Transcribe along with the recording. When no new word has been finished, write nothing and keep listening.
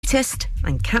latest,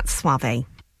 I'm Kat Swabby.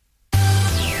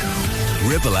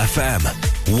 Ribble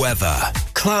FM. Weather.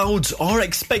 Clouds are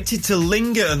expected to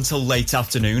linger until late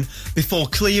afternoon before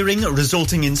clearing,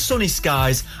 resulting in sunny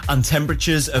skies and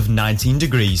temperatures of 19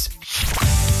 degrees.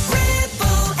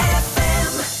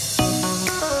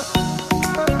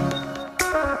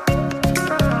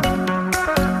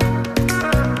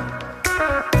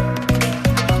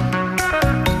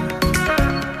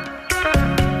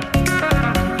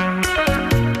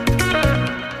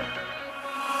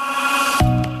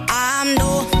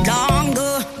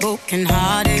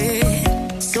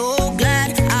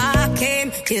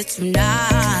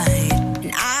 Tonight,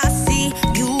 and I see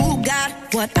you got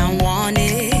what I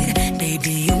wanted.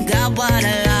 Baby, you got what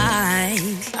I like.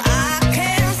 I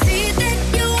can see that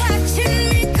you're watching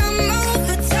me. Come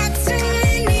over, talk to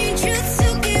me. Need you to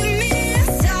give me a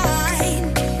sign.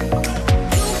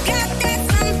 You got that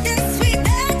something sweet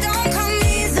that don't come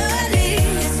easily.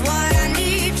 It's what I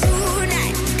need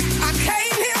tonight. I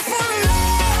came here for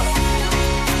love,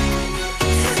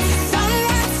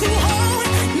 someone to hold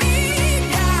me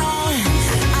down.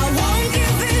 I won't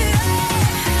give it up.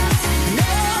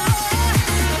 No,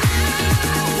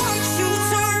 I want you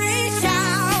to reach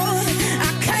out.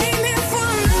 I came here for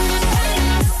love.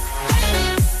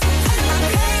 I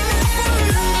came here for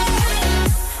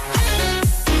love.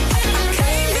 I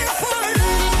came here for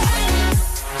love.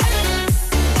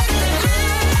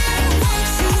 I want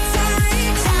you to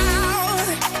reach out.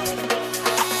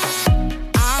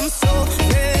 I'm so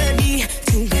ready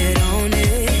to get on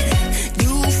it.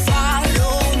 You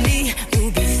follow me,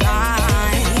 you'll be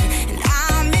fine. And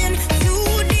I'm in too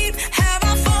deep. Have I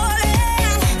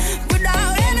fallen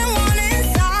without anyone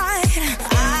inside?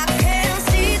 I can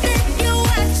see that you're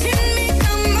watching me.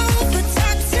 Come over,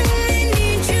 talk to me.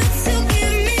 Need you to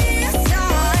give me a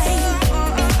sign.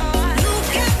 You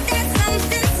got that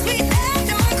something sweet that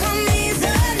don't come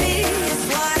easily. It's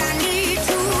what I need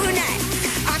tonight.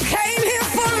 I came here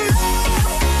for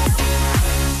love,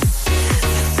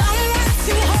 someone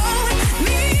to hold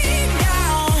me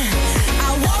down.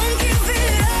 I won't give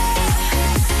it up.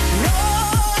 No,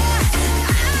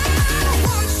 I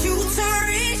want you to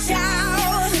reach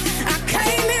out. I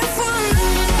came here for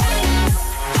love.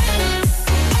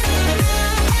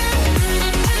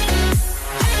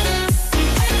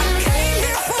 I came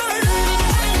here for love.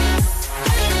 I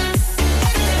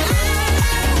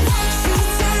want you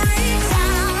to reach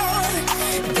out.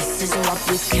 This is what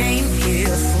we came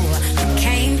here for. We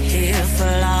came here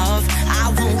for love. I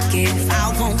won't give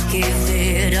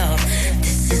it up.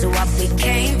 This is what we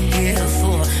came here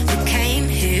for. We came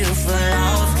here for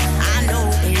love. I know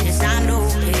it's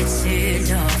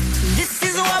enough. This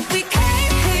is what we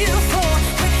came here for.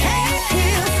 We came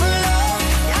here for love.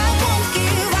 I won't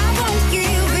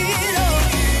give it up.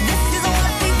 This is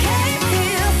what we came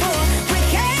here for. We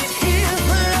came here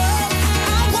for love.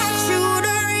 I want you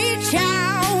to reach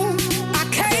out. I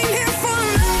came here for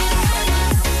love,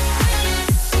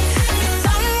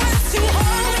 someone to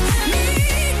hold me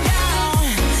down.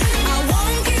 I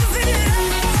won't give it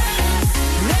up.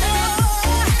 No,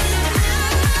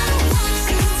 I want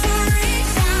you to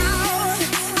reach out.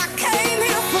 I came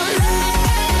here for love.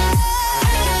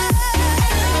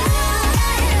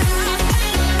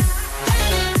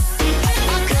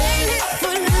 I came here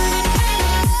for love.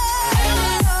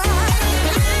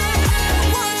 I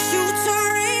want you to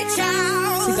reach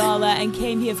out. Sigala and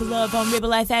Came Here for Love on Ribble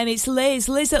FM. It's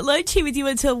Liz at lunch here with you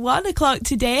until 1 o'clock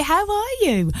today. How are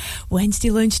you? Wednesday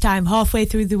lunchtime, halfway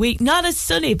through the week. Not as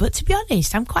sunny, but to be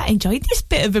honest, I'm quite enjoying this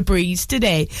bit of a breeze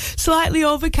today. Slightly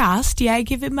overcast, yeah,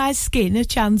 giving my skin a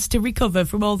chance to recover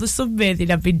from all the sunbathing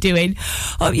I've been doing.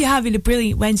 Hope you're having a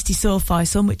brilliant Wednesday so far.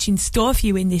 So much in store for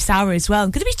you in this hour as well.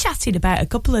 I'm going to be chatting about a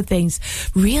couple of things.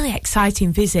 Really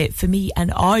exciting visit for me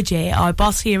and RJ, our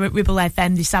boss here at Ribble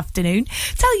FM this afternoon.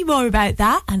 Tell you more about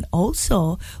that, and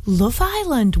also Love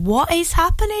Island. What is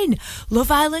happening? Love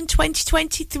Island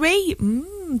 2023.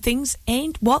 Things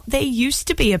ain't what they used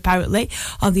to be, apparently,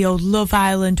 on the old Love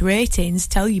Island ratings.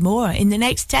 Tell you more in the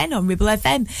next 10 on Ribble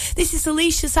FM. This is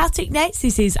Alicia Satic next.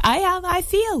 This is I Am, I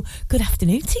Feel. Good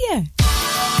afternoon to you.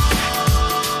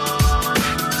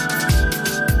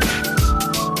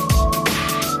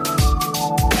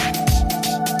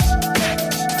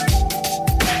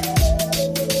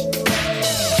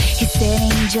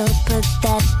 Angel, put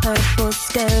that purple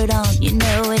skirt on. You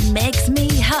know it makes me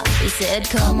hot. He said,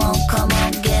 come on,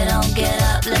 get up,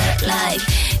 look like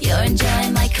you're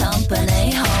enjoying my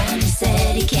company. Holland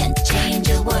said he can't change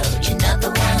the world. You're not the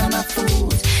one of my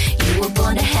fools. You were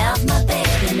born to have my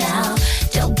baby now.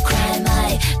 Don't cry,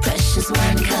 my precious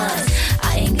one, 'cause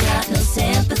I ain't got no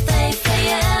sympathy for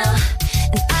you.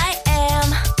 And I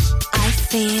am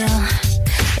feel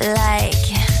like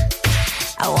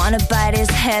I wanna bite his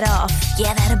head off.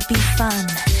 Yeah, that'd be fun,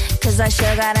 'cause I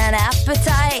sure got an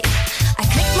appetite. I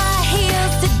clicked my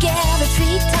heels together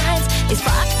 3 times. They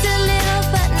sparked a little,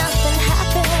 but nothing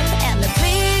happened. And the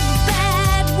big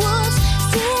bad wolf's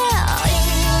still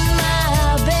in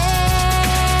my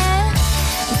bed.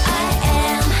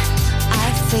 I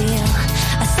feel.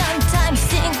 I sometimes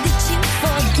think that you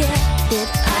forget that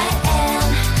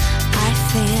I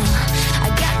feel. I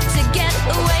got to get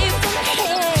away from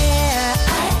here.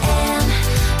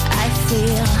 I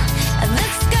feel.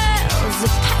 This girl's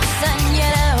a person, you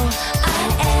know.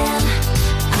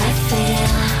 I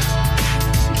feel.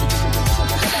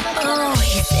 Oh,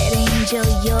 you said, Angel,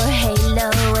 your halo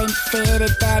ain't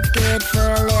fitted that good for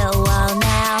a little while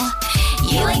now.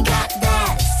 You ain't got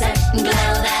that certain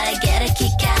glow that I get a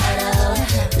kick out of.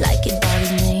 Like it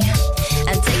bothers me.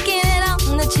 I'm taking it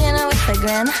on the chin with a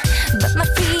grin, but my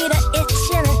feet are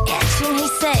itching and itching. He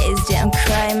says, don't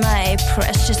cry, my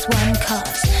precious one,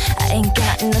 'cause I ain't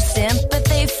got no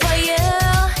sympathy for you.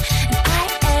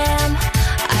 And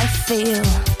I feel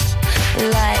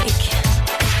like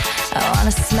I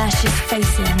wanna smash his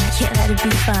face in. Yeah, that'd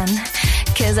be fun,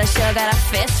 'cause I sure got a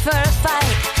fist for a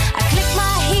fight. I clicked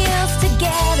my heels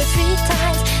together 3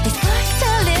 times. They sparked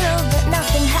a little, but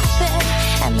nothing happened.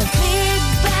 And the big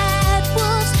bad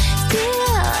wolf's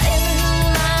still in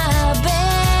my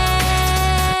bed.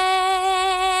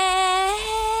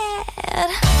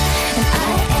 And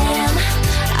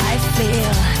I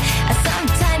feel. I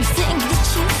sometimes think that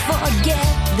you forget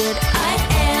that I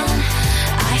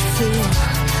feel.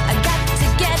 I got to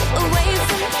get away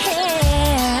from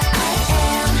here.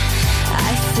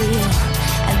 I feel.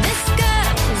 And this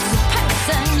girl's a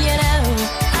person, you know.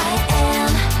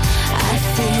 I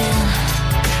feel.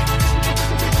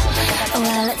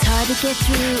 Well, it's hard to get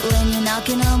through when you're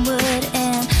knocking on wood,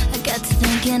 and I got to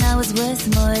thinking I was worth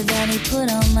more than he put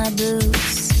on my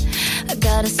boots. I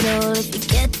got a soul if you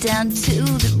get down to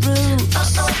the roots.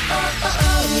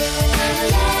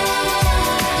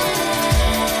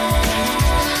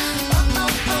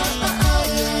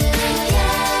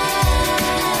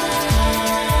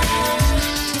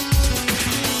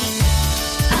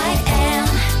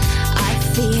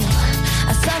 Yeah.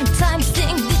 I sometimes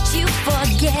think that you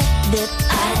forget that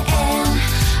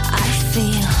I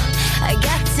feel. I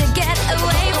got to get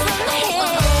away from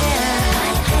here.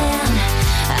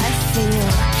 I feel.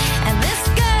 And this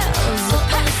girl's a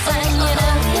person, you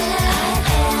know.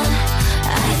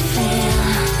 I feel.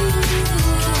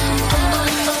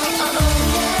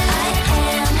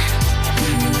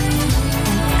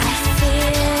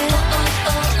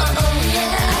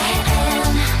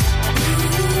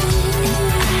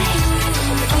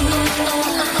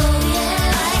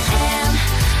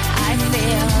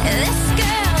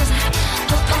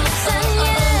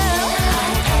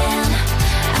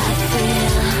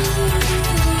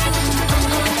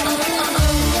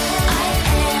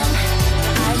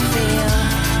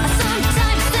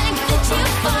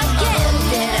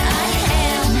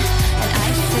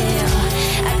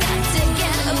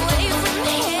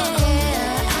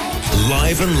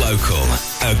 Live and local,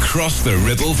 across the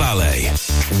Ribble Valley.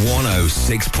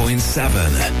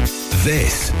 106.7.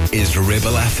 This is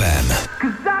Ribble FM.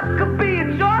 'Cause I could be at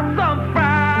yours on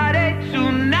Friday.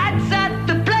 2 nights at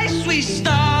the place we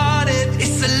started.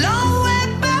 It's a long way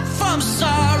back from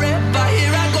sorry, but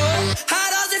here I go. How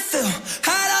does it feel?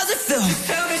 How does it feel?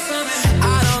 Tell me something.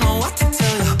 I don't know what to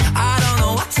tell you. I don't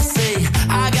know what to say.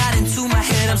 I got into my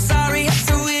head. I'm sorry I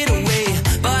threw it away,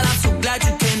 but I'm so glad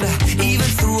you came back, even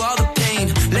through all the pain.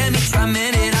 Let me try a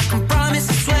minute. I can promise.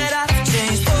 I swear that I've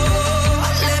changed. Oh,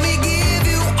 let me give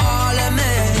you all of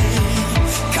me.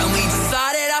 Can we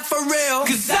start it out for real?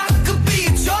 'Cause I could be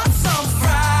at yours on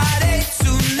Friday.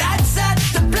 2 nights at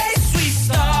the place we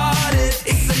started.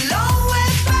 It's a long way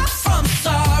back from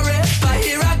sorry, but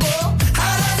here I go.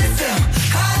 How does it feel?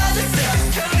 How does it feel?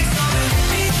 Tell me something.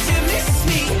 Did you miss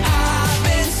me? I've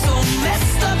been so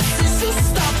messed up since you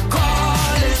stopped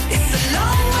calling. It's a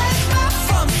long way back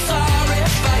from sorry,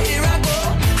 but here I go.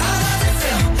 How does it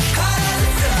feel? How does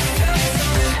it feel? Tell me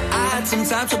something. I had some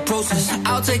time to process.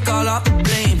 I'll take all of the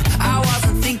blame. I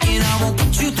wasn't thinking I won't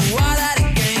put you through all that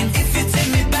again. If you take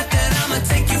me back, then I'ma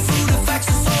take you through the facts.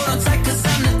 Just hold on tight, 'cause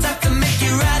I'm the type to make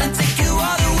you right and take you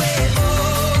all the way.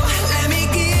 Oh, let me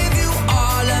give you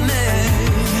all of me.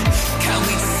 Can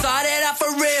we start it out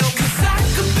for real? 'Cause I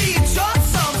could be at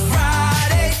yours on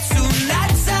Friday. 2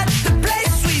 nights at the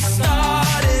place we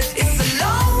started. It's a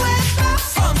long way back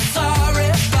from sorry,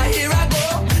 but here I go.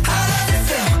 How does it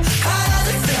feel? How does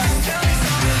it feel? Tell me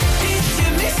something. Did you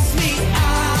miss me?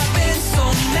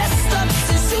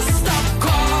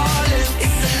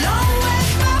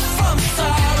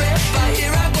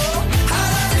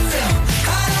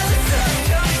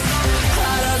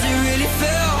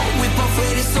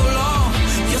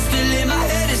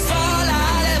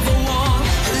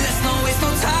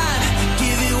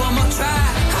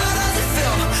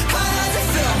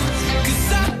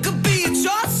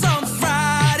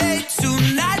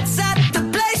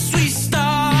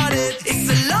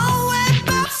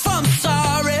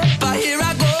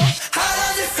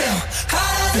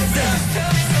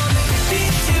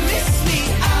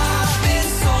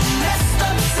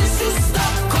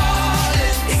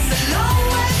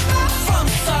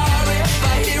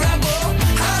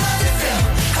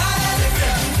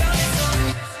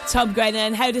 Tom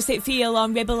Grennan, how does it feel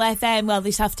on Ribble FM? Well,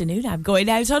 this afternoon I'm going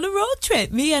out on a road trip.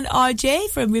 Me and RJ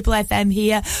from Ribble FM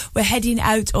here. We're heading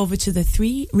out over to the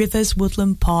Three Rivers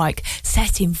Woodland Park,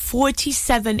 set in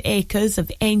 47 acres of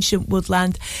ancient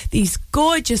woodland. These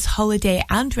gorgeous holiday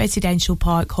and residential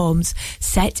park homes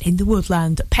set in the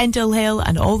woodland, Pendle Hill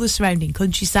and all the surrounding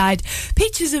countryside.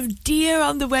 Pictures of deer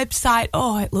on the website.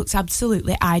 Oh, it looks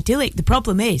absolutely idyllic. The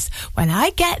problem is, when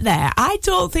I get there, I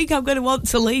don't think I'm going to want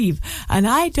to leave, and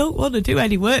I don't want to do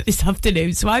any work this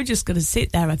afternoon, so I'm just going to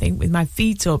sit there, I think, with my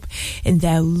feet up in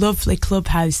their lovely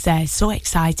clubhouse there. So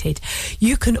excited.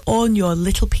 You can own your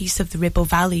little piece of the Ribble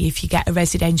Valley if you get a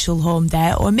residential home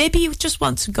there, or maybe you just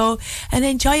want to go and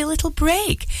enjoy a little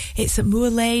break. It's at Moor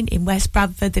Lane in West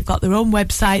Bradford. They've got their own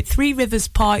website,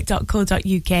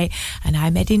 threeriverspark.co.uk, and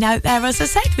I'm heading out there, as I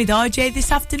said, with RJ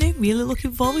this afternoon. Really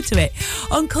looking forward to it.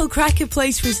 Uncle Cracker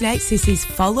plays for us next. This is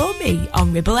Follow Me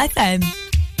on Ribble FM.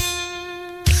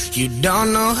 You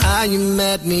don't know how you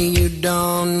met me, you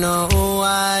don't know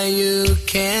why you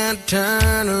can't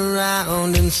turn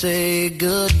around and say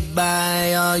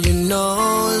goodbye. All you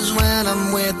know is when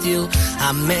I'm with you,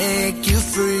 I make you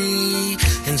free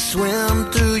and swim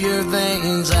through your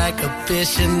veins like a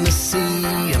fish in the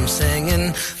sea. I'm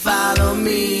singing, follow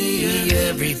me,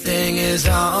 everything is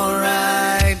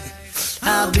alright.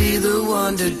 I'll be the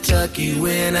one to tuck you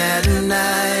in at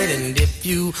night. And if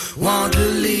you want to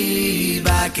leave,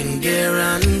 I can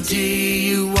guarantee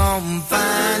you won't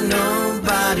find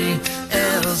nobody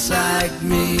else like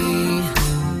me.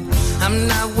 I'm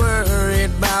not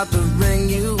worried about the ring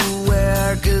you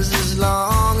wear, 'cause as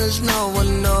long as no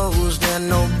one knows, then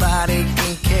nobody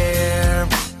can care.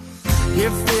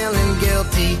 You're feeling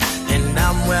guilty, and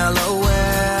I'm well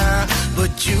aware,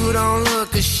 but you don't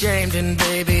look ashamed, and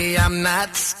baby, I'm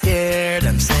not scared.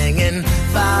 I'm singing,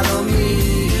 follow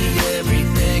me,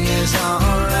 everything is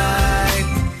alright.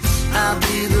 I'll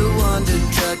be the one to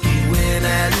tuck you in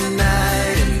at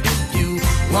night. And if you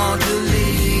want to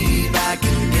leave, I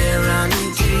can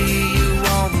guarantee you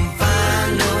won't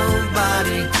find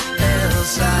nobody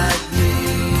else like me.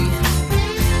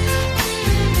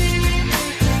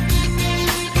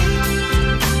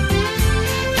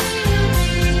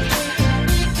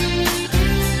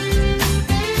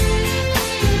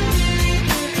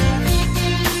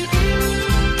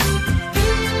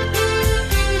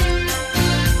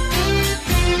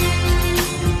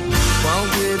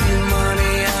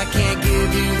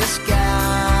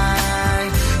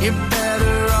 You're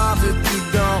better off if you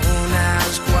don't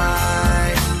ask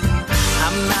why.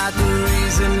 I'm not the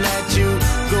reason that you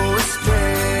go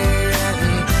astray, and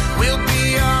we'll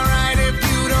be alright if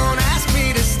you don't ask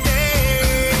me to stay.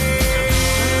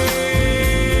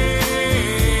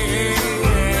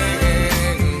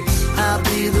 I'll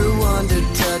be the one to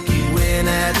tuck you in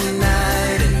at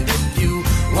night, and if you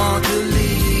want to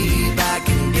leave, I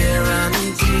can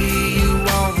guarantee you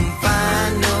won't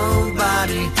find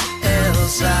nobody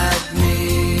else like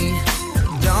me.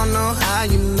 Don't know how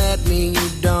you met me, you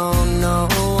don't know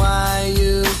why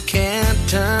you can't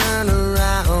turn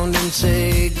around and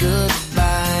say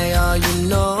goodbye. All you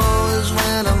know is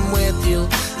when I'm with you,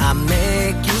 I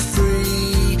make you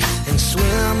free and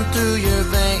swim through your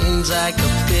veins like a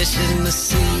fish in the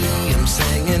sea. I'm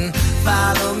singing,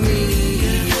 follow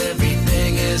me,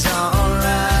 everything is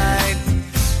alright.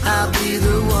 I'll be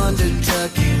the one to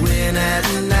tuck you in at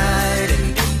night.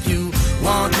 And if you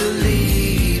want to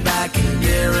leave, I can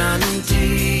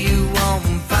guarantee you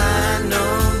won't find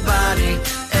nobody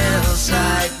else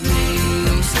like me.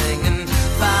 I'm singing,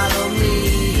 follow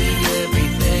me,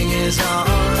 everything is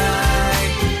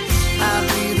alright. I'll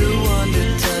be the one to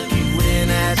tuck you in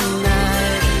at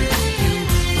night. If you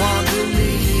want to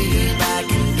leave, I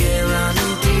can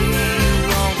guarantee you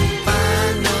won't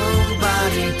find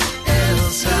nobody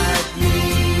else like me.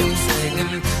 I'm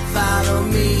singing, follow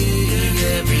me,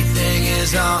 everything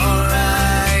is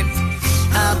alright.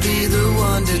 I'll be the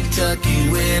one to tuck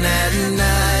you in at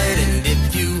night. And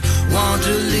if you want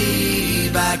to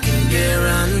leave, I can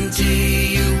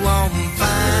guarantee you won't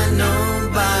find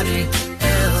nobody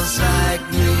else like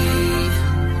me.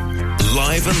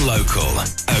 Live and local,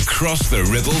 across the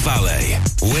Ribble Valley,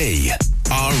 we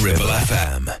are Ribble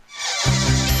FM.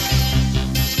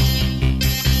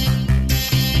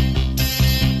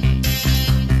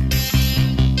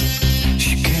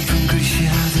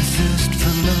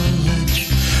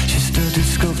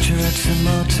 Sculpture at St.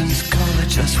 Martin's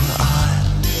College, that's where I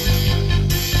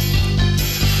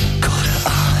caught her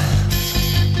eye.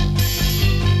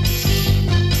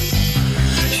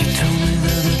 She told me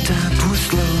that the tap was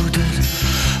loaded.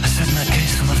 I said, in that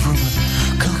case, I'll have rum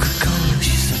and Coca-Cola.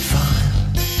 She said, fine.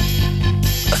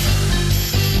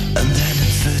 And then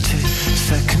in 30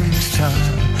 second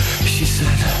time. She said,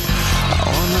 I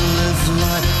wanna live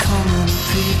like common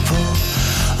people.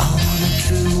 I wanna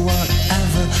do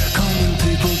whatever common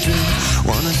people do.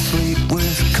 Wanna sleep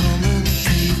with common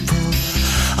people.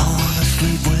 I wanna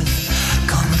sleep with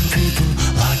common people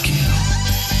like you.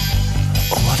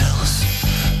 What else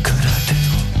could I do?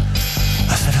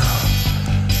 I said,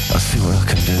 I'll see what I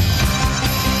can do.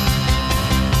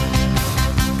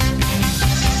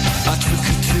 I took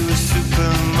her to a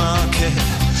supermarket.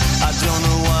 I don't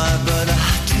know why, but I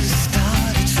just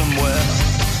started somewhere.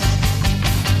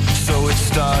 So it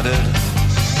started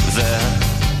there.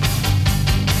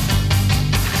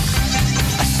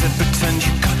 I said, pretend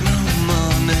you got no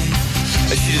money.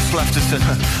 And she just laughed and said,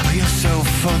 oh, you're so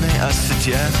funny. I said,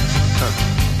 yeah.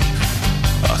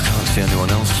 I can't see anyone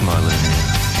else smiling here.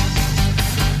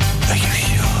 Are you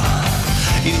sure?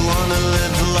 You wanna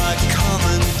live like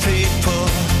common people.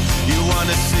 You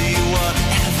wanna see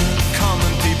whatever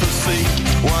common people see.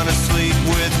 Wanna sleep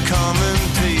with common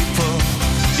people.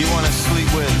 You wanna sleep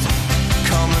with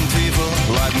common people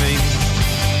like me.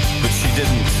 But she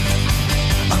didn't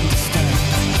understand.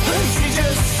 She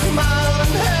just smiled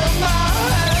and held my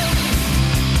hand.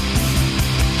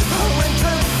 I went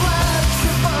to flash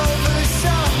above the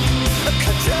shop.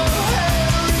 Cut your hair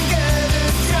and get a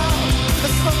job.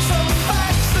 Smoke some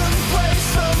facts and play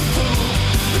some pool.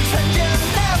 Pretend you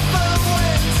never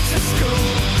went to school.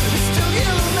 Still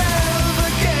you'll never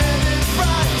get it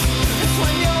right. It's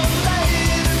when you're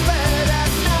laid in bed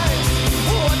at night,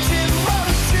 watching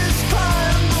roaches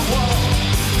climb the wall.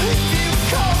 If you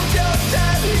called your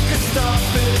dad, he could stop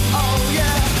it. Oh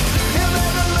yeah. You'll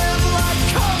never live like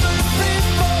common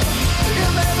people.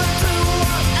 You'll never do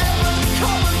whatever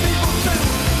common people do.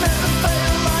 Never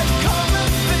fail like common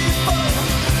people.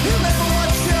 You'll never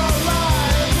watch your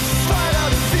lives slide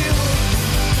out of view.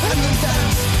 And then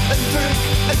dance and drink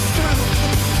and screw.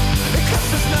 Because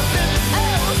there's nothing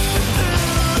else to do.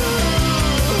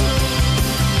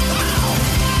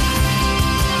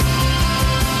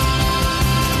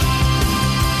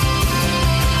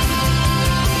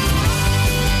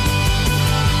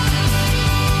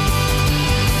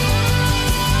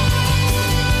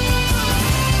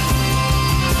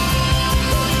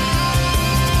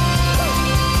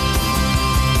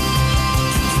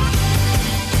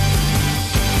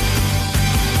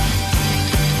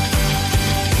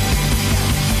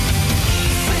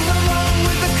 Sing along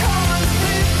with the common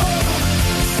people.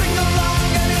 Sing along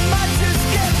and it might just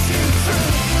get you through.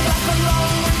 Laugh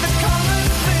along with the common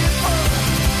people.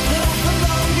 Laugh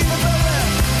along, give a brother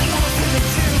laughing at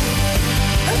you.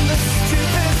 And the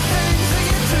stupid things that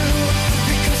you do.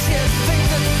 Because you think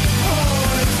that,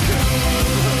 oh, it's cool.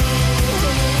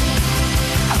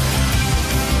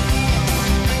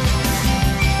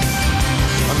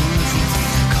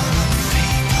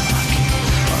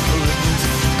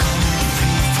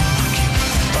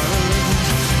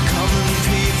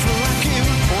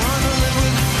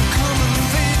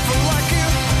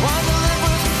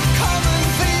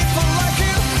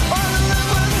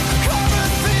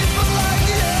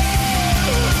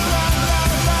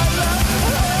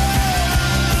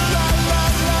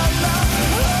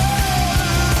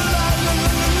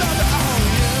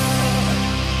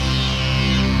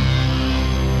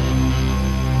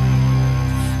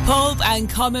 Pulp and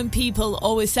Common People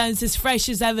always sounds as fresh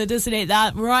as ever, doesn't it?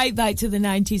 That right back to the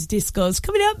 90s discos.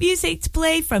 Coming up, music to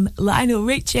play from Lionel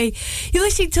Richie. You're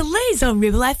listening to Liz on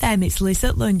Ribble FM. It's Liz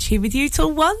at Lunch here with you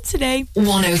till 1 today.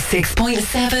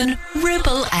 106.7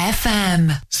 Ribble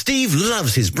FM. Steve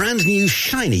loves his brand new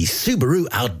shiny Subaru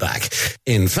Outback.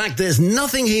 In fact, there's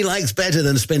nothing he likes better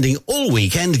than spending all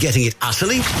weekend getting it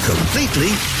utterly,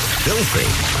 completely filthy.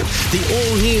 The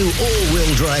all-new,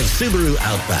 all-wheel drive Subaru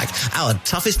Outback, our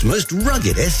toughest, most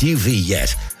rugged SUV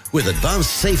yet. With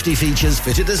advanced safety features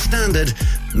fitted as standard,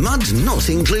 mud not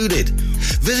included.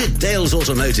 Visit Dales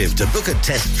Automotive to book a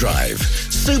test drive.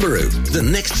 Subaru, the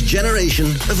next generation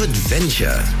of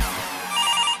adventure.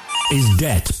 Is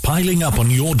debt piling up on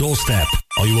your doorstep?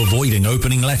 Are you avoiding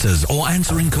opening letters or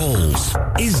answering calls?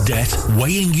 Is debt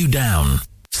weighing you down?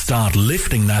 Start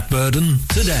lifting that burden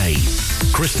today.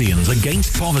 Christians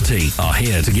Against Poverty are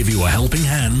here to give you a helping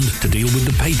hand to deal with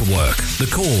the paperwork, the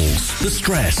calls, the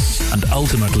stress, and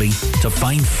ultimately to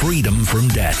find freedom from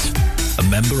debt. A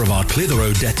member of our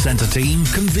Clitheroe Debt Centre team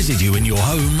can visit you in your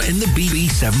home in the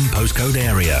BB7 postcode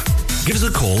area. Give us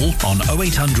a call on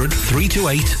 0800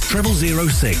 328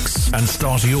 0006 and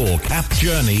start your CAP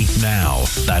journey now.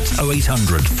 That's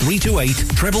 0800 328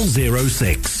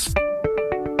 0006.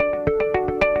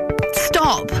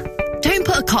 Stop. Don't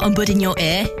put a a cotton bud in your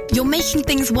ear, you're making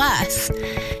things worse.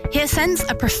 HearSense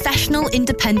are professional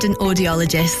independent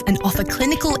audiologists and offer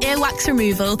clinical earwax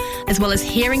removal as well as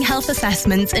hearing health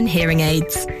assessments and hearing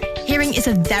aids. Hearing is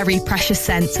a very precious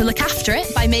sense, so look after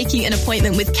it by making an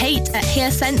appointment with Kate at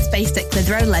HearSense based at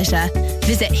Clitheroe Leisure.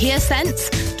 Visit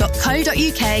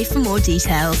hearsense.co.uk for more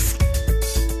details.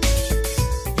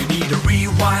 Need a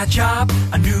rewire job,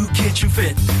 a new kitchen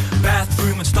fit,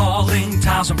 bathroom installing,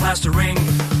 tiles and plastering,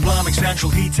 plumbing, central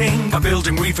heating, a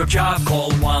building refurb job.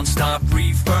 Call One Stop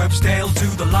Refurbs, Dale to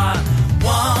the lot.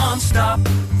 One Stop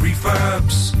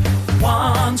Refurbs,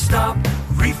 One Stop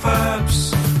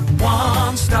Refurbs,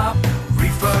 One Stop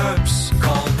Refurbs.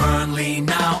 Call Burnley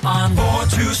now on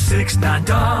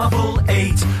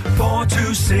 426-988,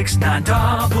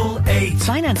 426-988.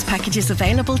 Finance packages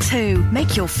available too.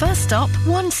 Make your first stop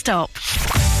One Stop.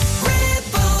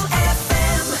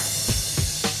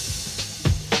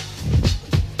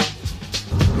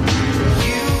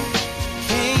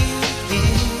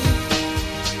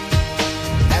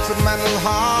 That's what my little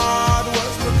heart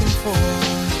was looking for.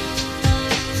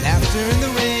 Laughter in the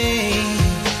rain.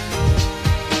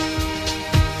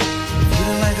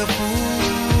 Feeling like a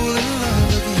fool in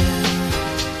love again.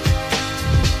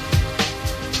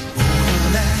 Oh, the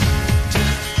night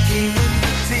came when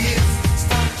the tears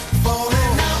started falling.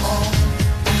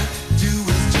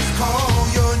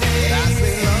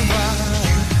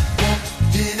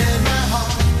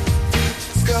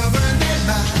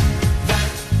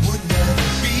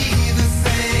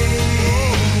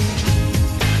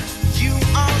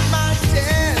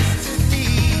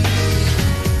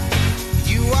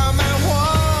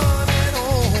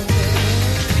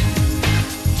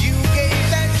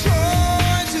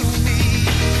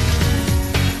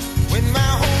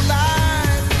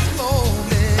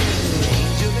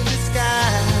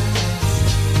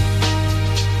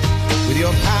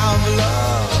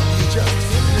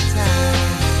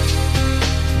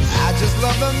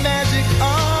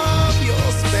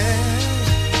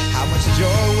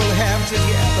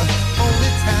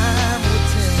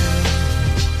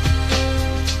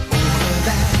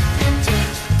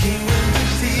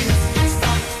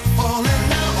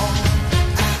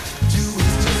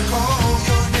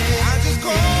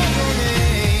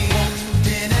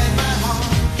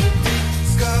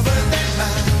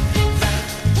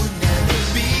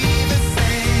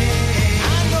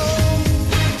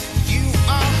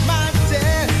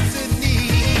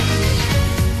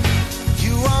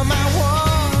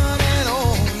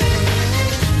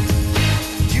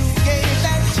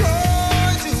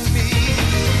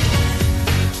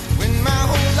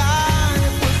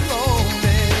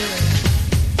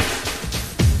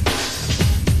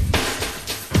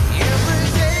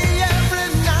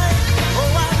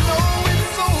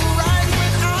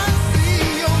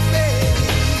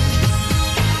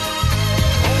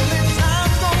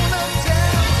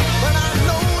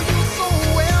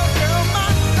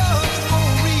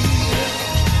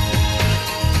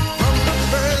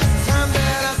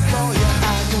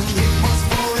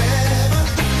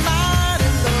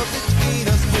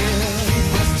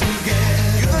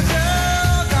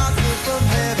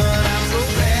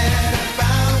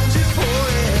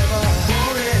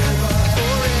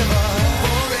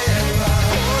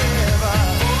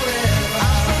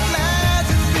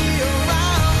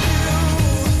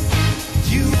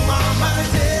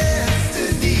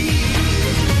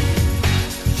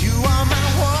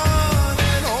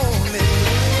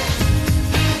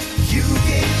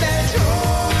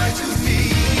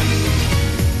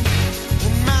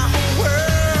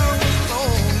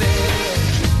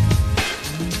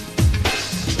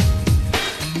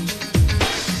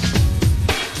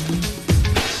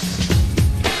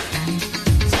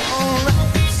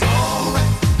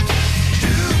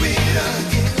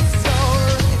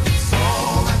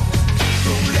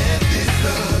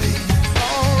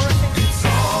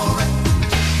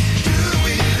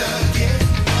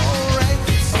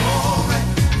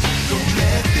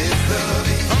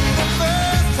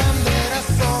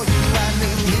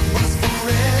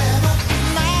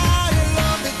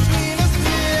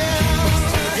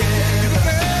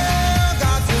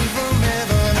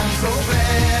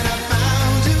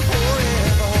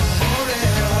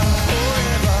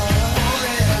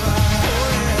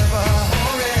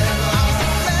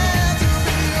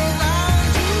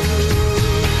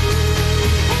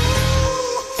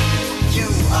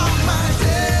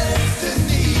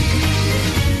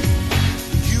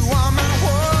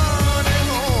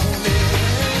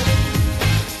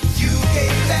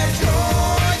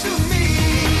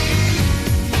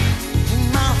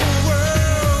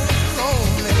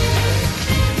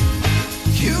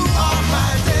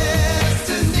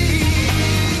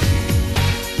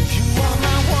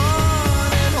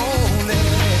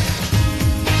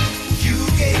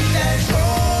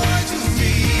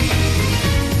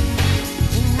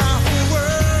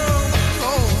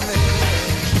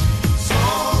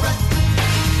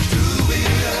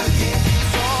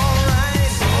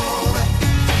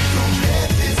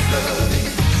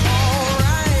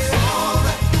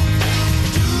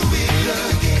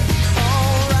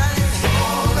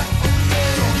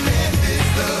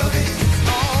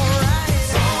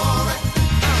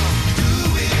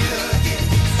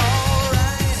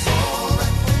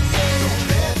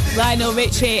 Lionel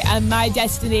Richie and My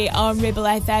Destiny on Ribble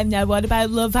FM. Now, what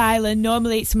about Love Island?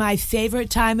 Normally it's my favourite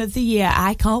time of the year.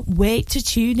 I can't wait to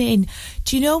tune in.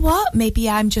 Do you know what? Maybe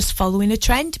I'm just following a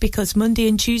trend because Monday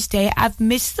and Tuesday I've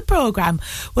missed the programme.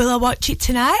 Will I watch it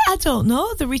tonight? I don't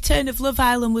know. The return of Love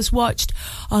Island was watched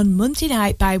on Monday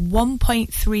night by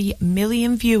 1.3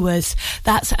 million viewers.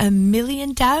 That's 1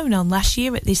 million down on last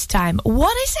year at this time.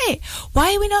 What is it?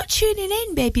 Why are we not tuning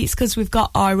in? Maybe it's because we've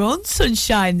got our own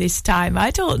sunshine this time.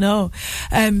 I don't know.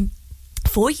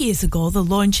 4 years ago, the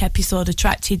launch episode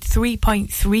attracted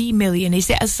 3.3 million. Is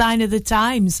it a sign of the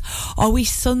times? Are we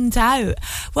sunned out?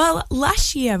 Well,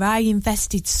 last year I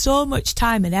invested so much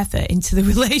time and effort into the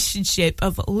relationship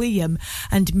of Liam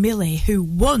and Millie, who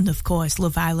won, of course,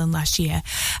 Love Island last year.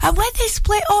 And when they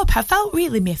split up, I felt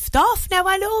really miffed off. Now,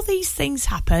 I know these things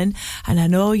happen, and I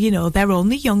know, you know, they're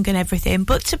only young and everything,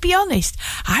 but to be honest,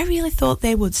 I really thought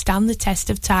they would stand the test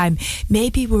of time.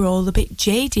 Maybe we're all a bit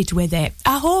jaded with it.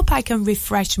 I hope I can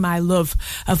refresh my love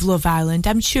of Love Island.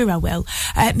 I'm sure I will.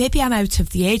 Maybe I'm out of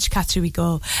the age category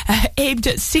aimed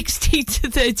at 16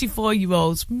 to 34 year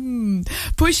olds.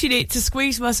 Pushing it to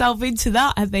squeeze myself into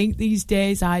that, I think, these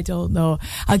days. I don't know.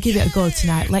 I'll give it a go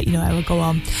tonight. Let you know how I go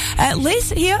on.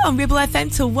 Liz here on Ribble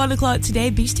FM till 1 o'clock today.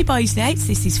 Beastie Boys next.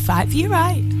 This is Fight For Your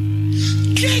Right.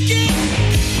 Kick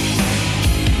it!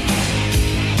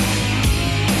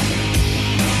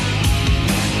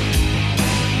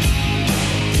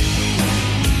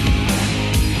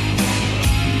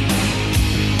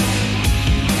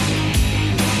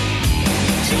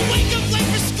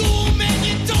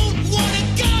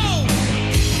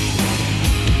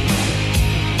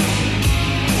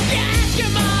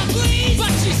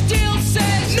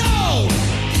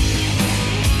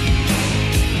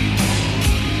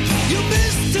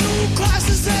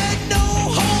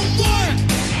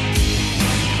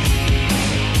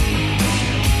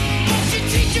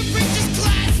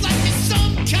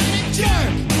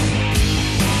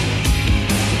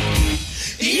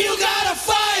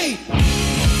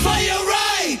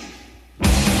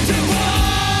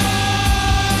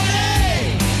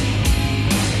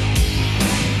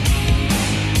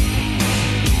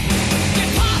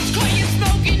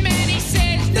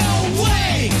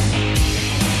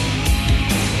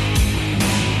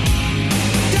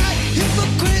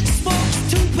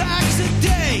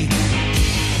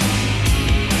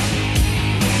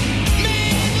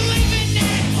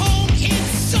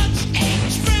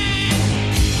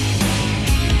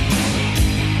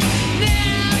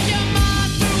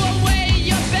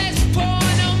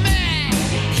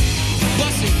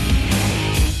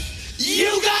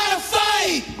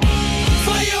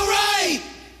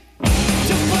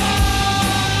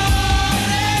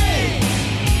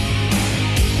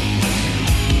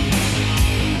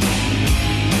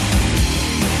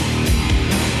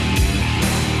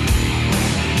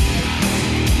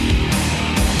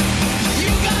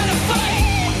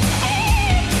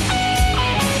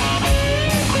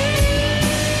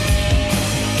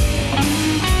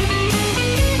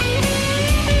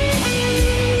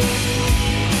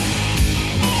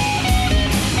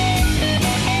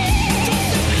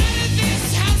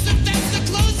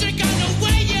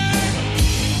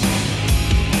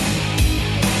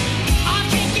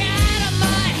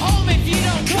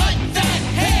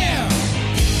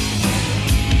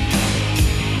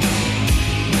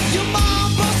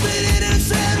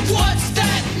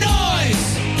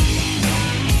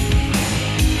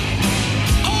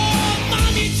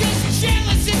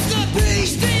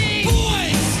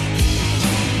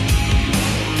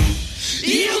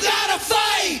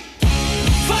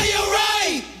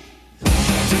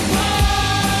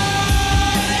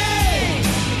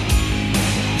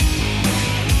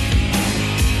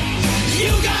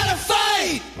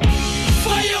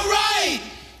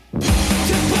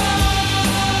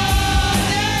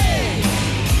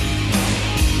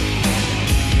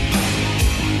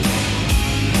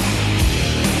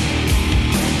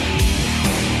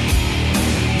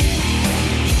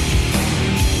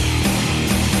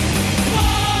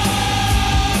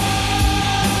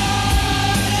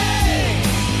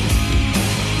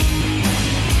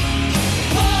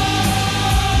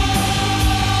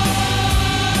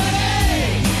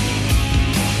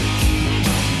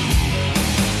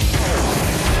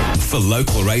 For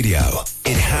local radio,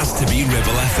 it has to be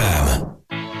Ribble FM.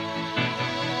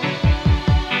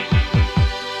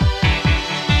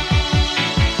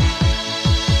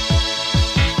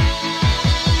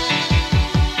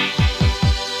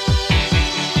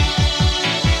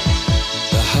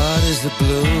 The heart is a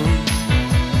balloon,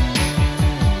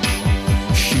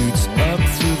 shoots up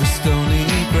through the stony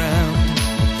ground.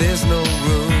 There's no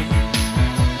room,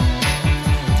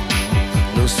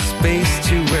 no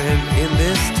faced you when in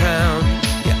this town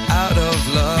you're out of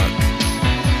luck.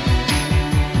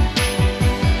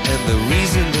 And the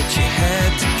reason that you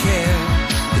had to care,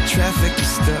 the traffic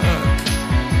is stuck.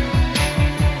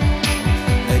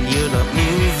 And you're not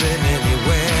moving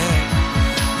anywhere.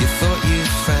 You thought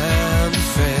you'd found a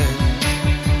friend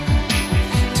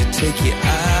to take you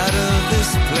out of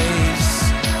this place.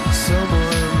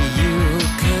 Someone you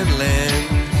could lend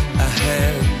a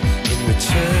hand in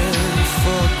return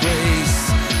for grace.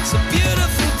 It's a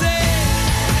beautiful day.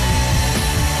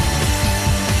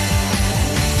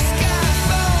 Sky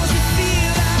falls, you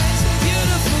feel like it's a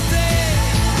beautiful day.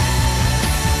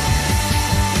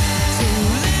 So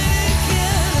let it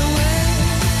get away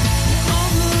on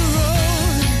the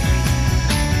road.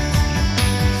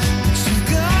 But you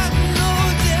got no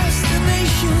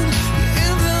destination, you're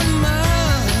in the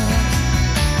mud.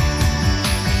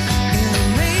 In a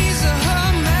maze of her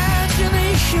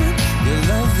imagination, your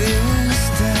love is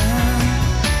down.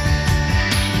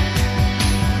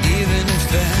 Even if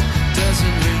that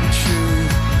doesn't ring true,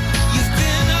 you've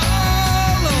been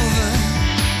all over,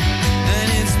 and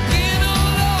it's been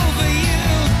all over you.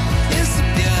 It's a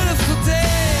beautiful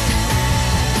day.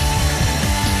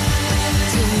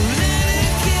 So let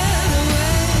it get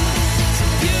away. It's a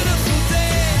beautiful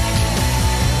day.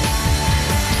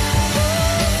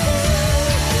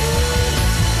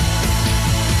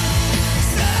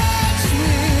 Touch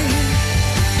me.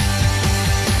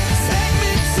 Take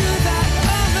me to that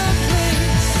other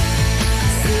place.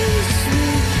 Teach me.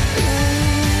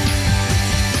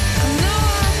 I know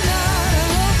I'm not a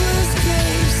hopeless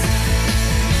case.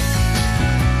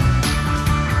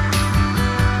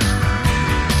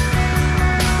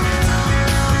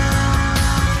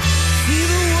 See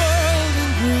the world in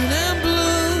green and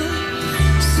blue.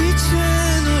 See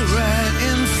China right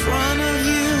in front of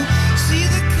you. See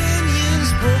the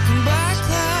canyons broken by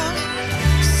cloud.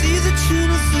 See the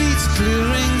tuna fleets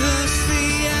clearing the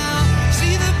sea out.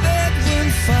 See the bedroom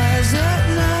fires at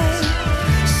night.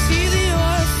 See the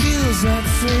oil fields at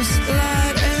first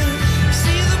light. And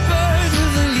see the bird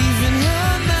with a leaf in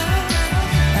her mouth.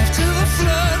 After the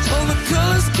flood, all the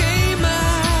colors came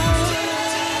out.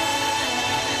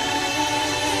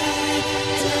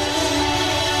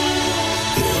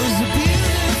 It was a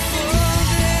beautiful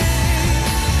day.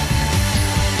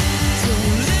 So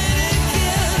let it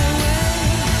get away.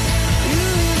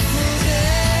 Beautiful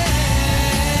day.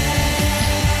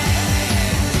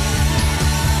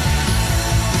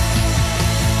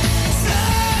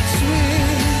 Touch me.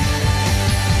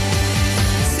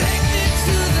 Take me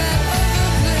to that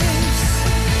other place.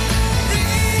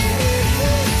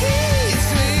 Reach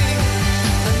me.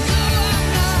 I know I'm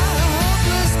not a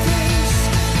hopeless case.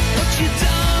 What you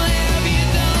don't have, you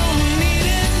don't need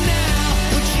it now.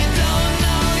 What you don't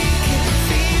know, you can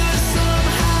feel it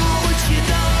somehow. What you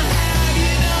don't have,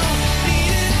 you don't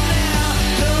need it now.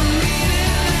 Don't need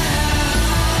it now.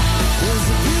 It was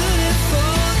a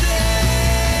beautiful day.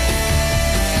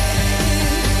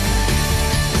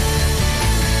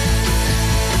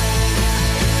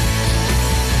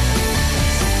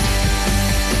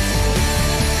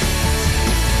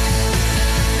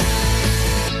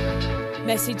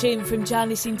 Message in from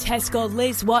Janice in Tesco.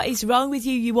 Liz, what is wrong with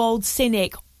you, you old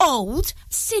cynic? Old?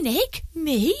 Cynic?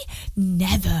 Me?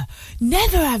 Never.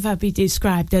 Never have I been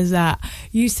described as that.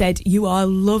 You said you are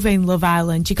loving Love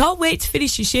Island. You can't wait to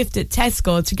finish your shift at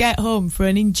Tesco to get home for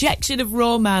an injection of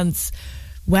romance.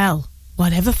 Well,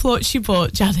 whatever floats your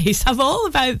boat, Janice. I'm all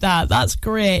about that. That's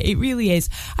great. It really is.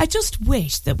 I just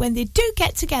wish that when they do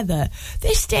get together,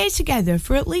 they stay together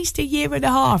for at least a year and a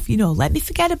half. You know, let me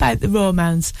forget about the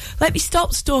romance. Let me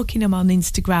stop stalking them on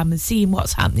Instagram and seeing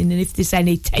what's happening and if there's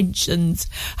any tensions.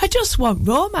 I just want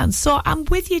romance. So I'm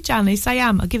with you, Janice. I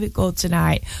am. I'll give it a go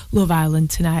tonight. Love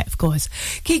Island tonight, of course.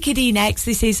 Kiki D next.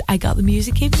 This is I Got the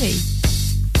Music in Me.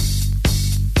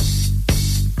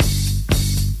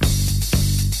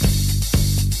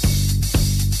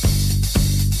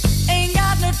 Ain't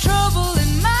got no trouble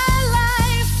in my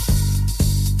life.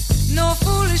 No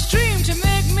foolish dream to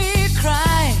make me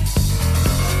cry.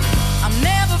 I'm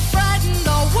never frightened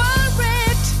or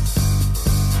worried.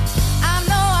 I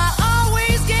know I'll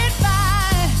always get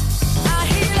by. I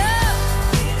heat up,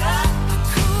 I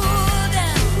cool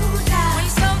down. When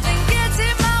something gets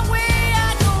in my way,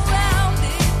 I go round.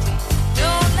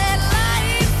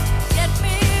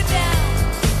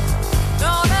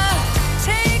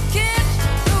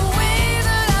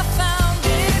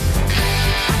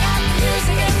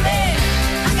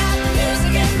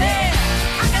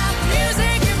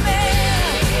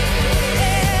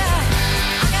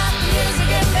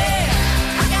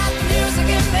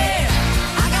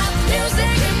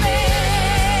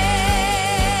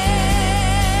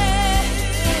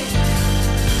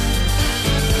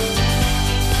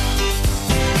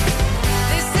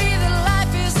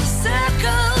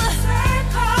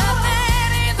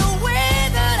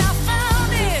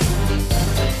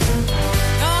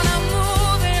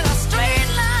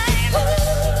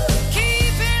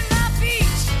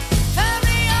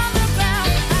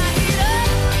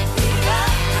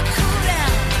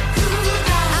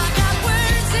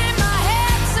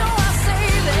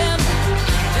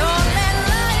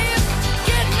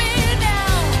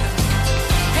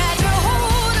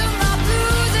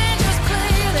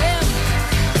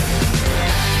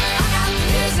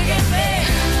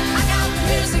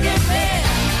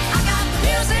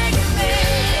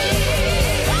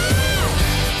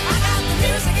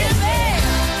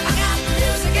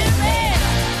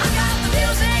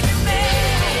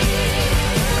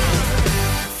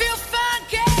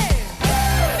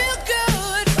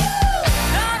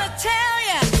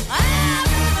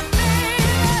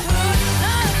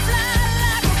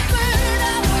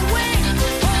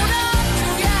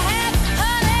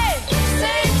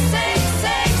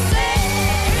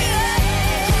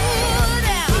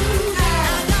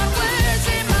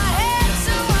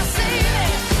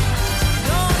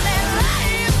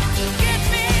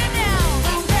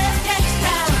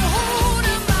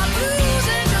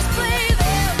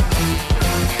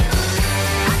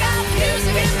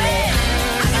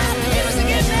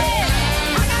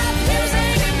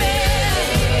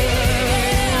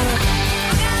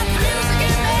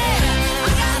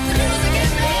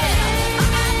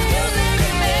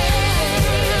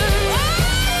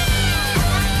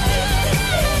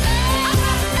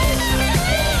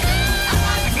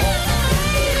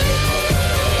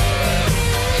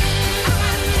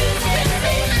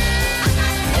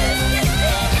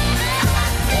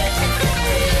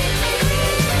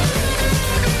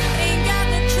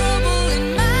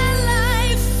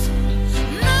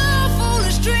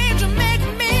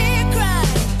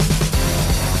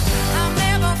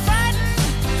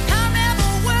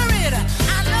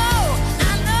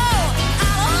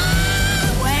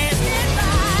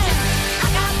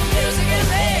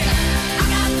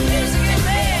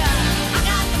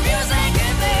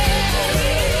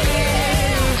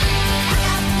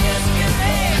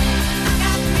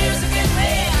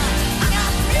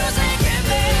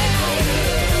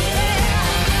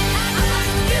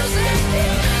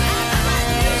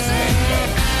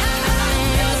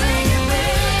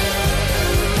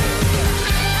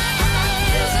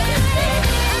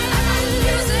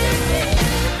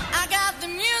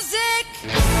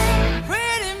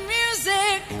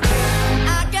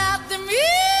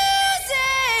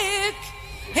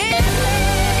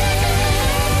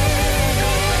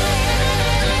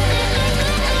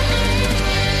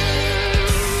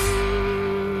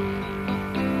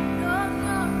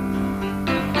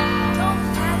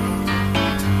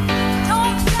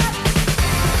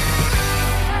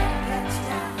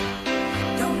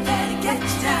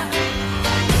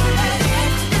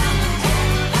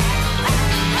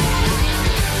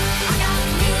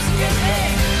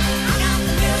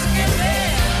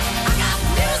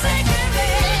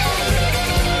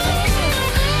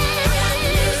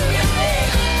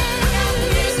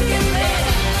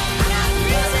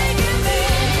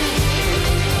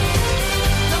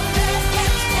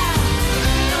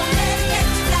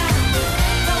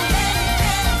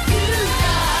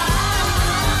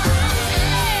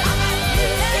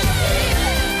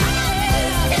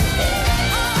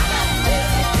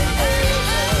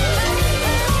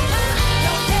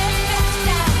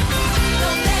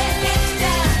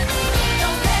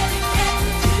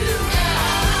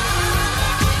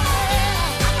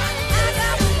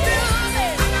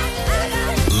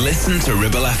 Listen to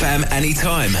Ribble FM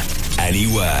anytime,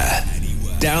 anywhere.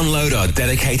 Download our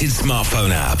dedicated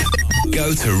smartphone app.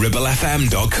 Go to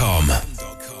ribblefm.com.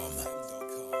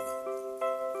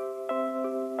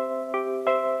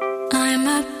 I'm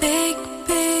a big,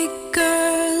 big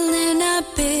girl in a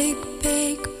big,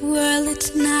 big world.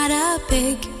 It's not a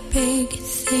big, big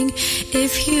thing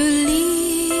if you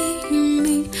leave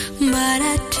me. But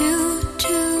I do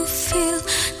feel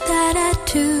that I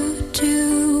do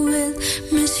will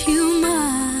miss you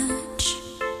much.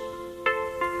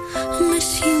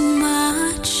 Miss you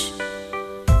much.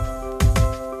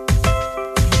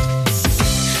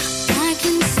 I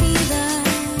can see the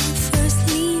first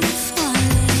leaf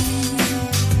falling.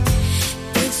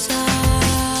 It's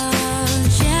all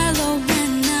yellow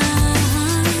and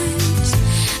nice.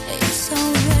 It's so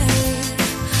very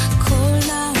cold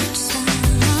outside.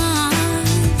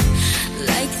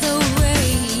 Like the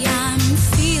way I'm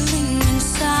feeling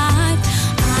inside.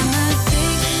 I'm a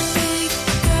big, big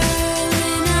girl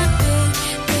in a big,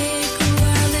 big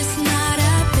world. It's not a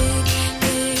big,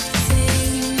 big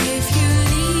thing if you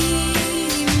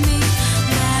leave me.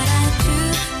 But I do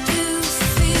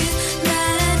feel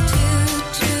that I do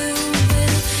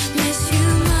will miss you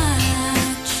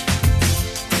much.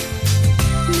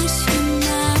 Miss you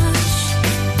much.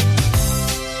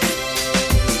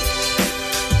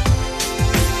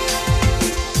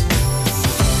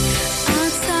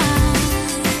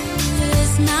 Outside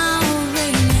is now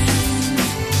raining,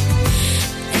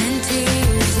 and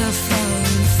tears are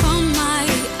falling from my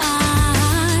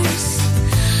eyes.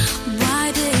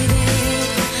 Why did it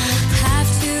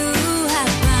have to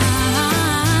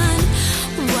happen?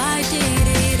 Why did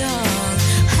it all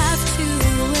have to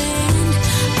end?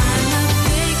 I'm a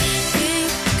big, big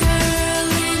girl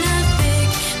in a big,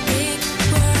 big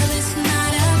world. It's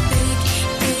not a big,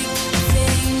 big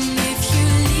thing if you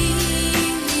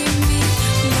leave me.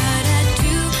 But I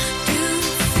do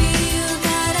feel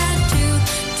that I do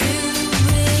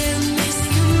will miss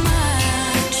you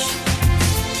much.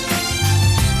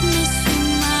 Miss you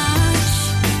much.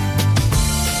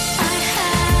 I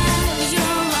have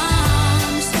your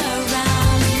arms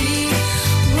around me,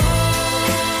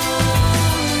 warm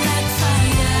like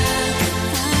fire.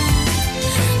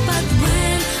 But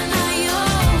when I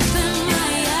open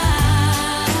my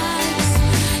eyes,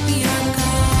 you're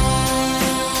gone. I'm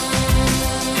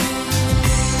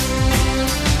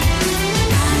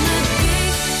a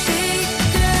big, big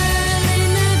girl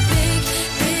in a big,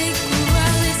 big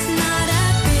world. It's not a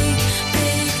big,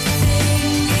 big thing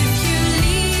if you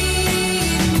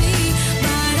leave me.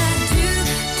 But I do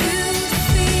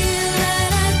feel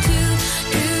that I do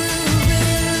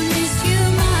will miss you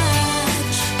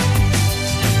much.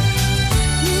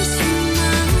 Miss you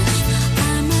much.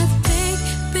 I'm a big,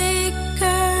 big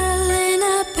girl in a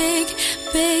big,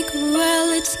 big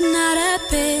world. It's not a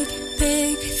big,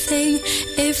 big thing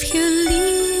if you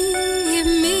leave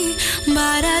me.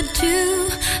 But I do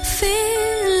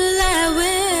feel I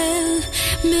will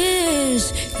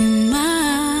miss you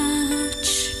much.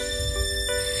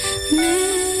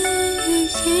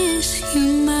 Miss you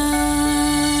much.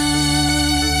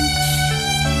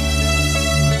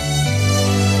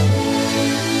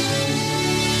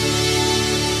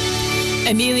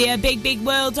 Amelia, Big Big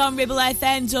World on Ribble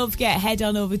FM. Don't forget, head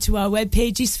on over to our web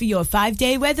pages for your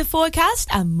 5-day weather forecast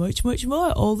and much, much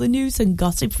more. All the news and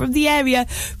gossip from the area.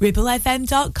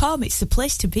 ribblefm.com. It's the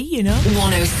place to be, you know.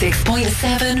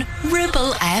 106.7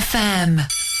 Ribble FM.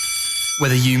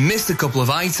 Whether you missed a couple of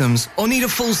items or need a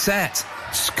full set,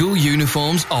 school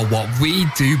uniforms are what we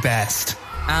do best.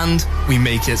 And we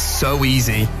make it so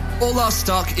easy. All our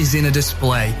stock is in a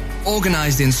display,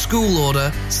 organised in school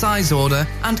order, size order,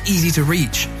 and easy to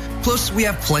reach. Plus, we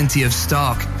have plenty of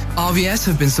stock. RVS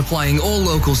have been supplying all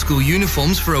local school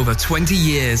uniforms for over 20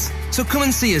 years. So come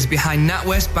and see us behind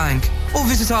NatWest Bank or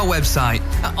visit our website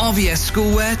at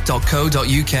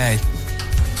rvsschoolwear.co.uk.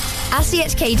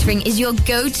 RCH Catering is your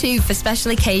go-to for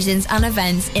special occasions and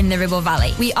events in the Ribble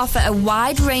Valley. We offer a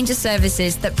wide range of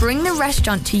services that bring the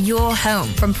restaurant to your home,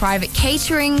 from private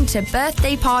catering to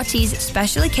birthday parties,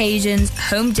 special occasions,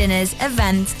 home dinners,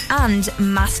 events, and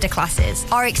masterclasses.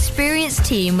 Our experienced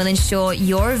team will ensure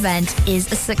your event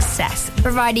is a success,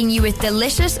 providing you with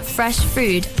delicious, fresh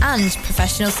food and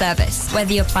professional service.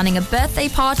 Whether you're planning a birthday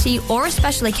party or a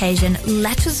special occasion,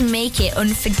 let us make it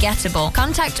unforgettable.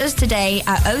 Contact us today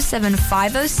at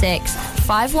 07506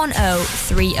 510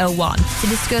 301 to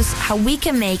discuss how we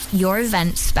can make your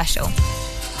event special.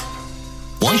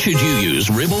 Why should you use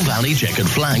Ribble Valley Checkered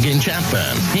Flag in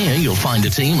Chatburn? Here you'll find a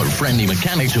team of friendly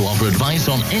mechanics who offer advice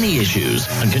on any issues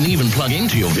and can even plug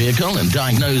into your vehicle and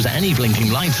diagnose any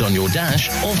blinking lights on your dash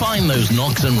or find those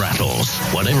knocks and rattles.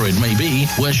 Whatever it may be,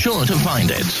 we're sure to find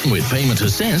it. With Payment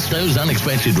Assist, those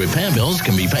unexpected repair bills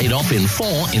can be paid off in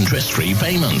 4 interest-free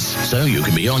payments, so you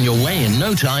can be on your way in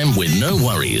no time with no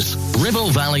worries.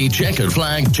 Ribble Valley Checkered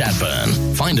Flag,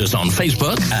 Chatburn. Find us on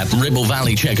Facebook at Ribble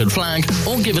Valley Checkered Flag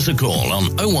or give us a call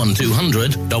on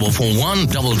 01200 441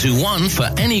 221 for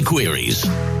any queries.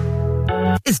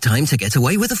 It's time to get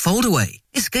away with a foldaway.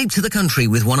 Escape to the country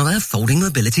with one of our folding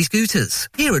mobility scooters.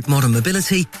 Here at Modern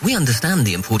Mobility, we understand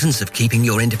the importance of keeping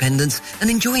your independence and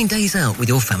enjoying days out with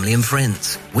your family and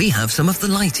friends. We have some of the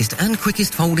lightest and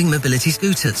quickest folding mobility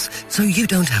scooters, so you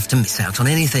don't have to miss out on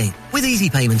anything. With easy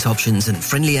payment options and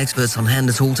friendly experts on hand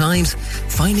at all times,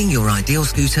 finding your ideal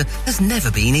scooter has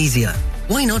never been easier.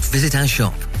 Why not visit our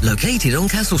shop, located on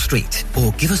Castle Street,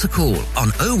 or give us a call on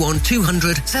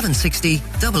 01200 760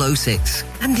 006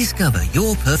 and discover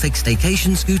your perfect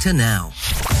staycation scooter now.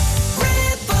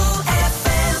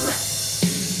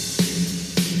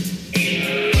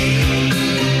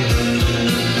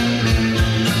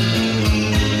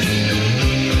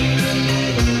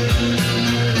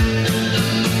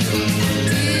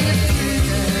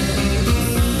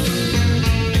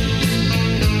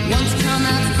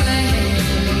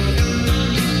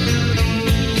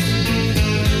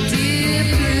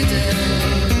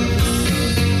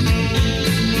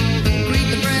 Greet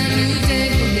the brand new day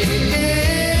for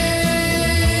me.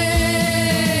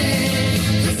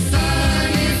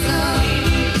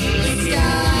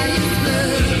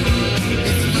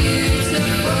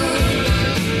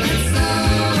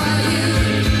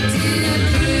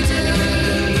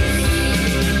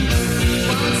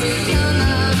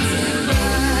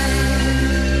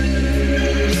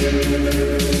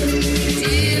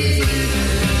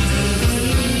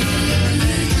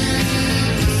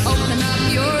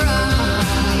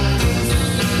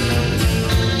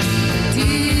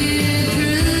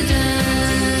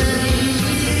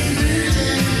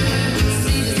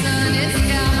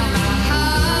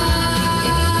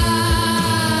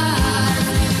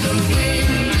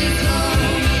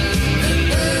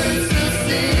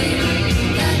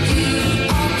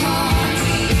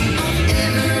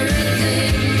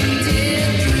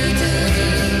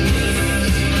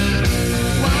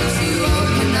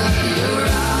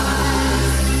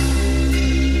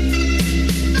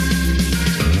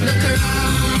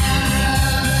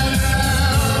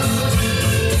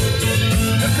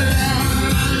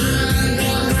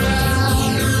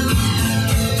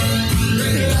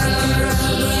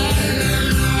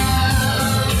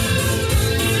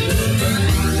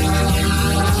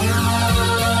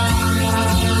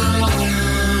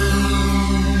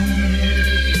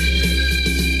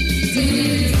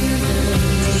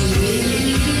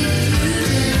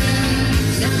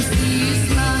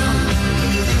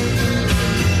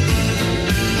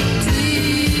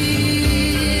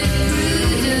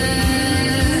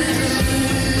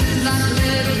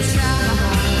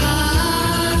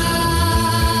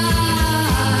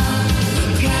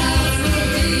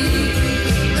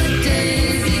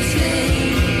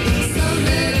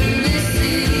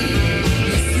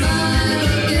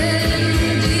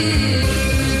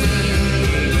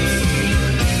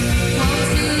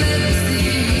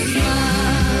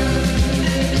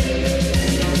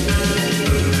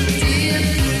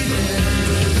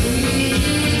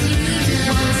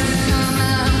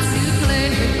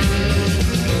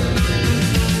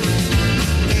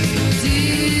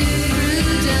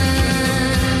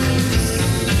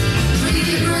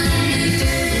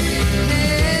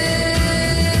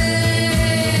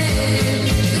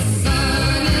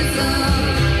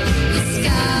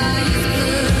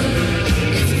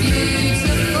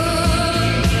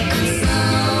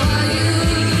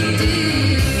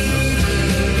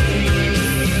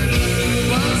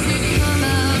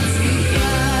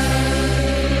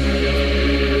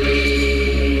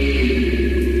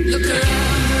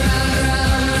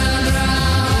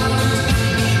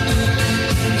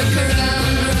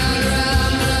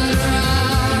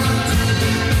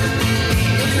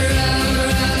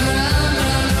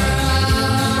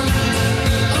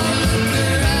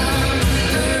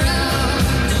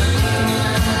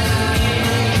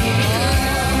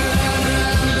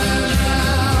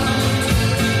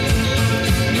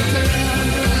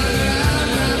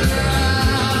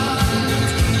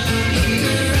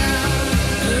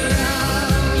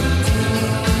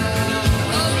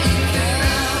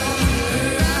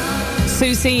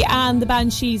 Susie and the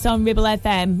Banshees on Ribble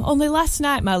FM. Only last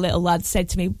night my little lad said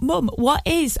to me, Mum, what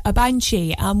is a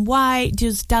banshee and why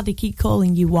does Daddy keep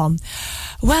calling you one?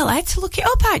 Well, I had to look it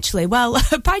up actually. Well,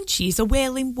 a banshee is a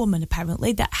wailing woman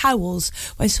apparently that howls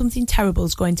when something terrible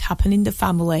is going to happen in the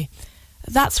family.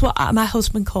 That's what my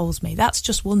husband calls me. That's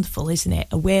just wonderful, isn't it?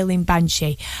 A wailing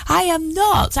banshee. I am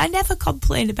not. I never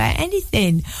complain about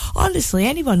anything. Honestly,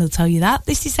 anyone will tell you that.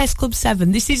 This is S Club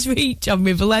 7. This is Reach on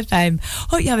Ribble FM.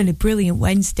 Hope you're having a brilliant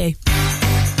Wednesday.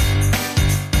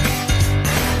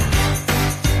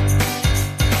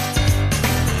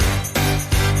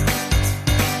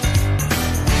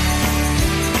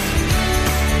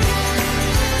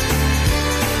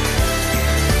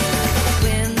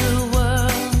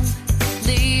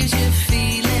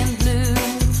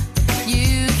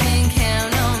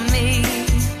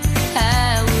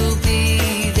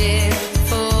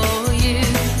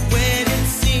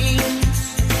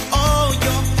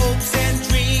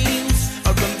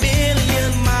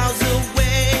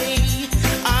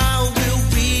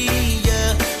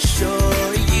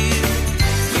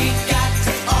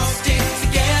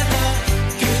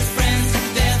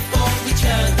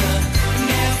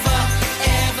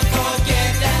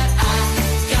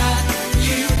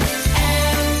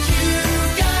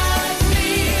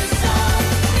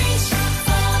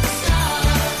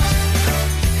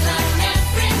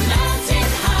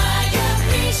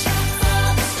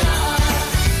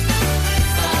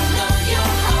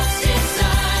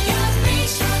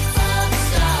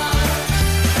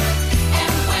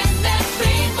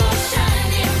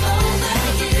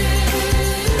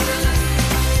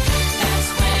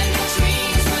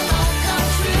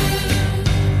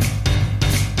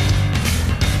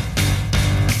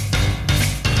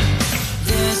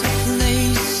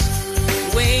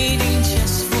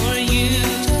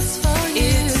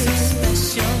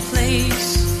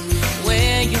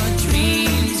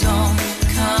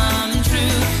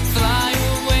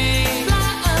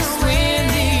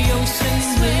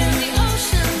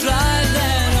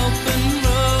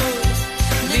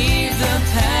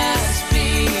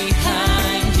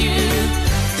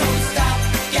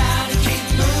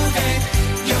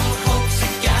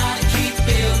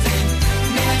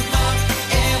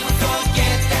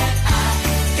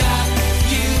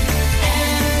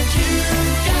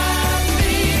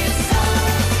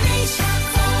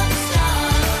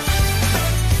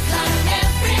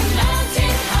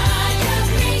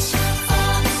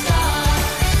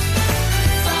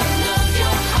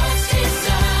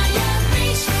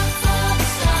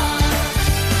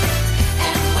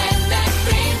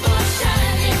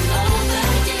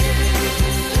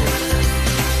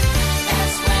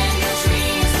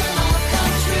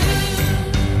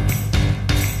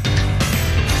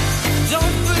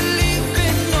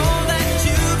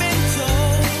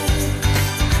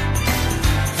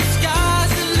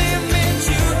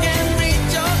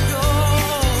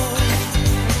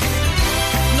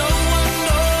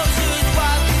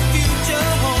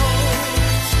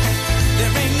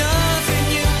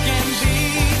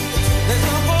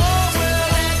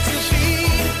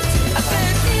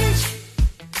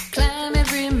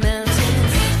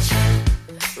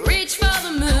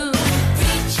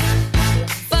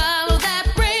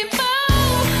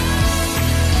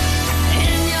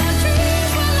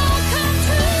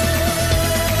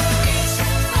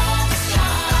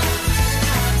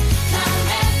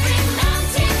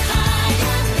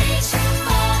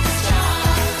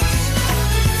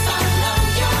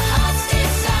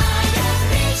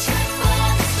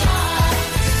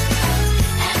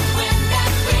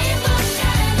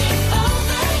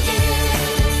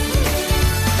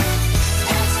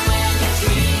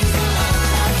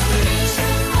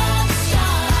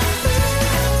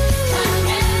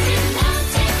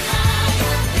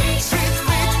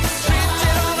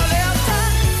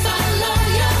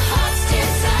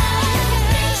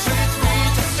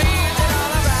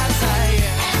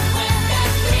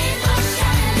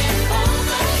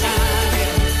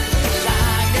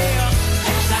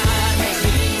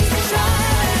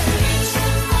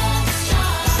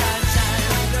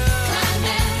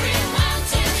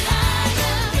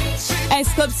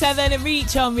 Club 7 and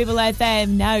Reach on Ribble FM.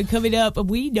 Now coming up,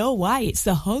 we know why. It's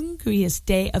the hungriest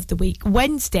day of the week.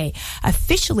 Wednesday,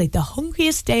 officially the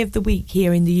hungriest day of the week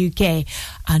here in the UK.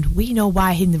 And we know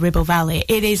why in the Ribble Valley.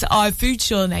 It is our food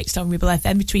show next on Ribble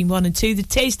FM between 1 and 2. The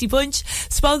Tasty Punch,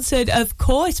 sponsored, of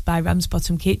course, by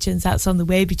Ramsbottom Kitchens. That's on the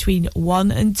way between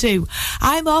 1 and 2.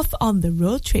 I'm off on the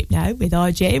road trip now with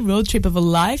RJ. Road trip of a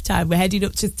lifetime. We're heading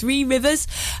up to Three Rivers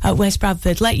at West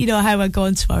Bradford. Let you know how I'm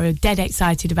going tomorrow. Dead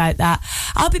excited about that.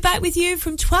 I'll be back with you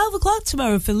from 12 o'clock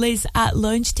tomorrow for Liz at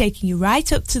lunch, taking you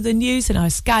right up to the news in our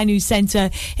Sky News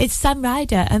Centre. It's Sam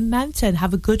Ryder and Mountain.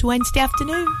 Have a good Wednesday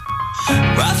afternoon.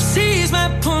 Rough seas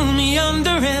might pull me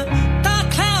under it, dark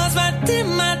clouds might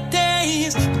dim my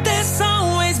days, but there's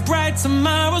always bright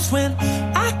tomorrows when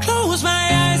I close my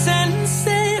eyes and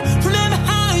say, remember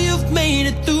how you've made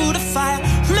it through the fire,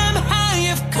 remember how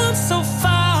you've come so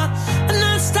far, an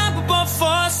unstoppable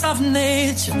force of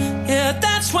nature, yeah,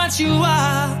 that's what you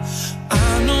are.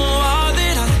 I know all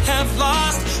that I have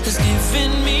lost has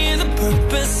given me the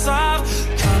purpose of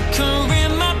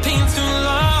conquering my pain through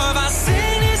love. I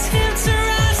sing his hymn to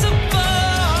rise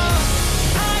above.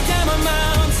 I am a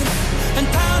mountain, and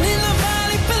down in the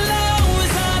valley below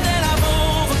is all that I've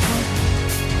overcome.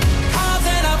 All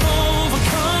that I've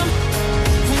overcome.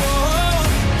 Whoa.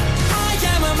 I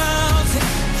am a mountain,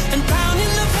 and down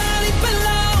in the valley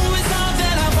below is all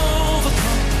that I've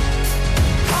overcome.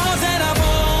 All that I've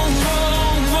overcome.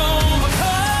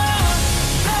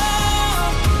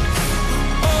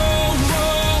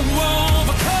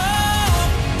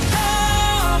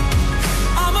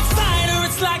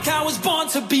 I was born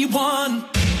to be one.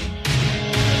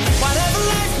 Whatever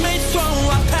life may throw,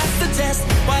 I pass the test.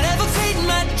 Whatever fate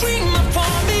might dream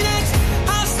upon me next,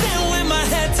 I'll stand with my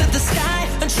head to the sky,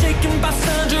 unshaken by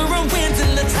thunder and wind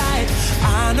and the tide.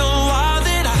 I know all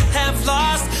that I have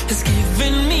lost has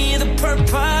given me the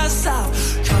purpose of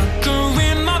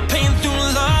conquering my pain through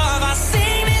love. I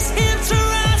sing this hymn to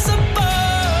rise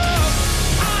above.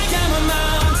 I am a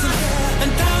mountain,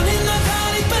 and down in the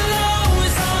valley below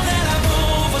is all that I've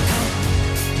overcome.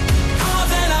 All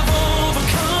that I've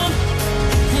overcome.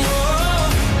 Whoa.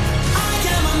 I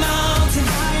am a mountain,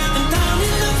 and down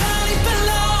in the valley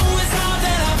below is all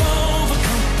that I've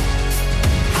overcome.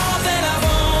 All that I've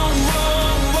overcome.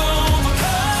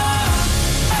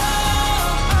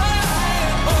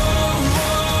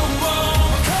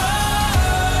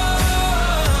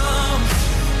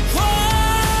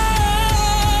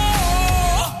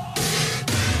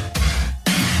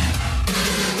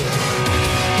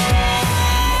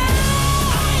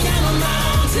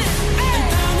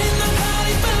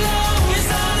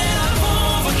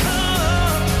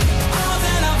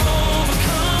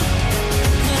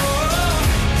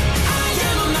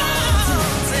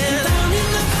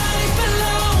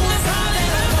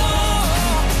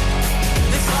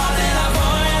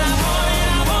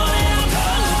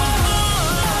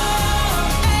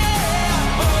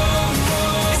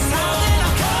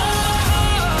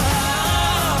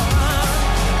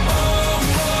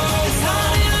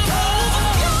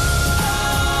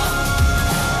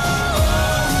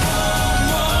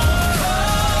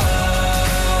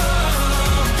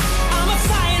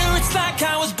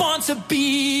 To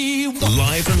be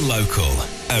live and local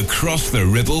across the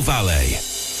Ribble Valley.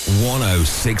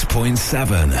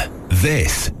 106.7.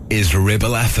 This is Ribble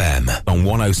FM on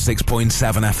 106.7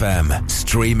 FM,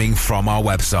 streaming from our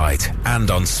website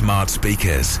and on smart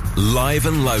speakers. Live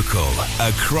and local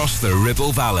across the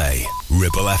Ribble Valley.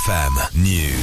 Ribble FM News.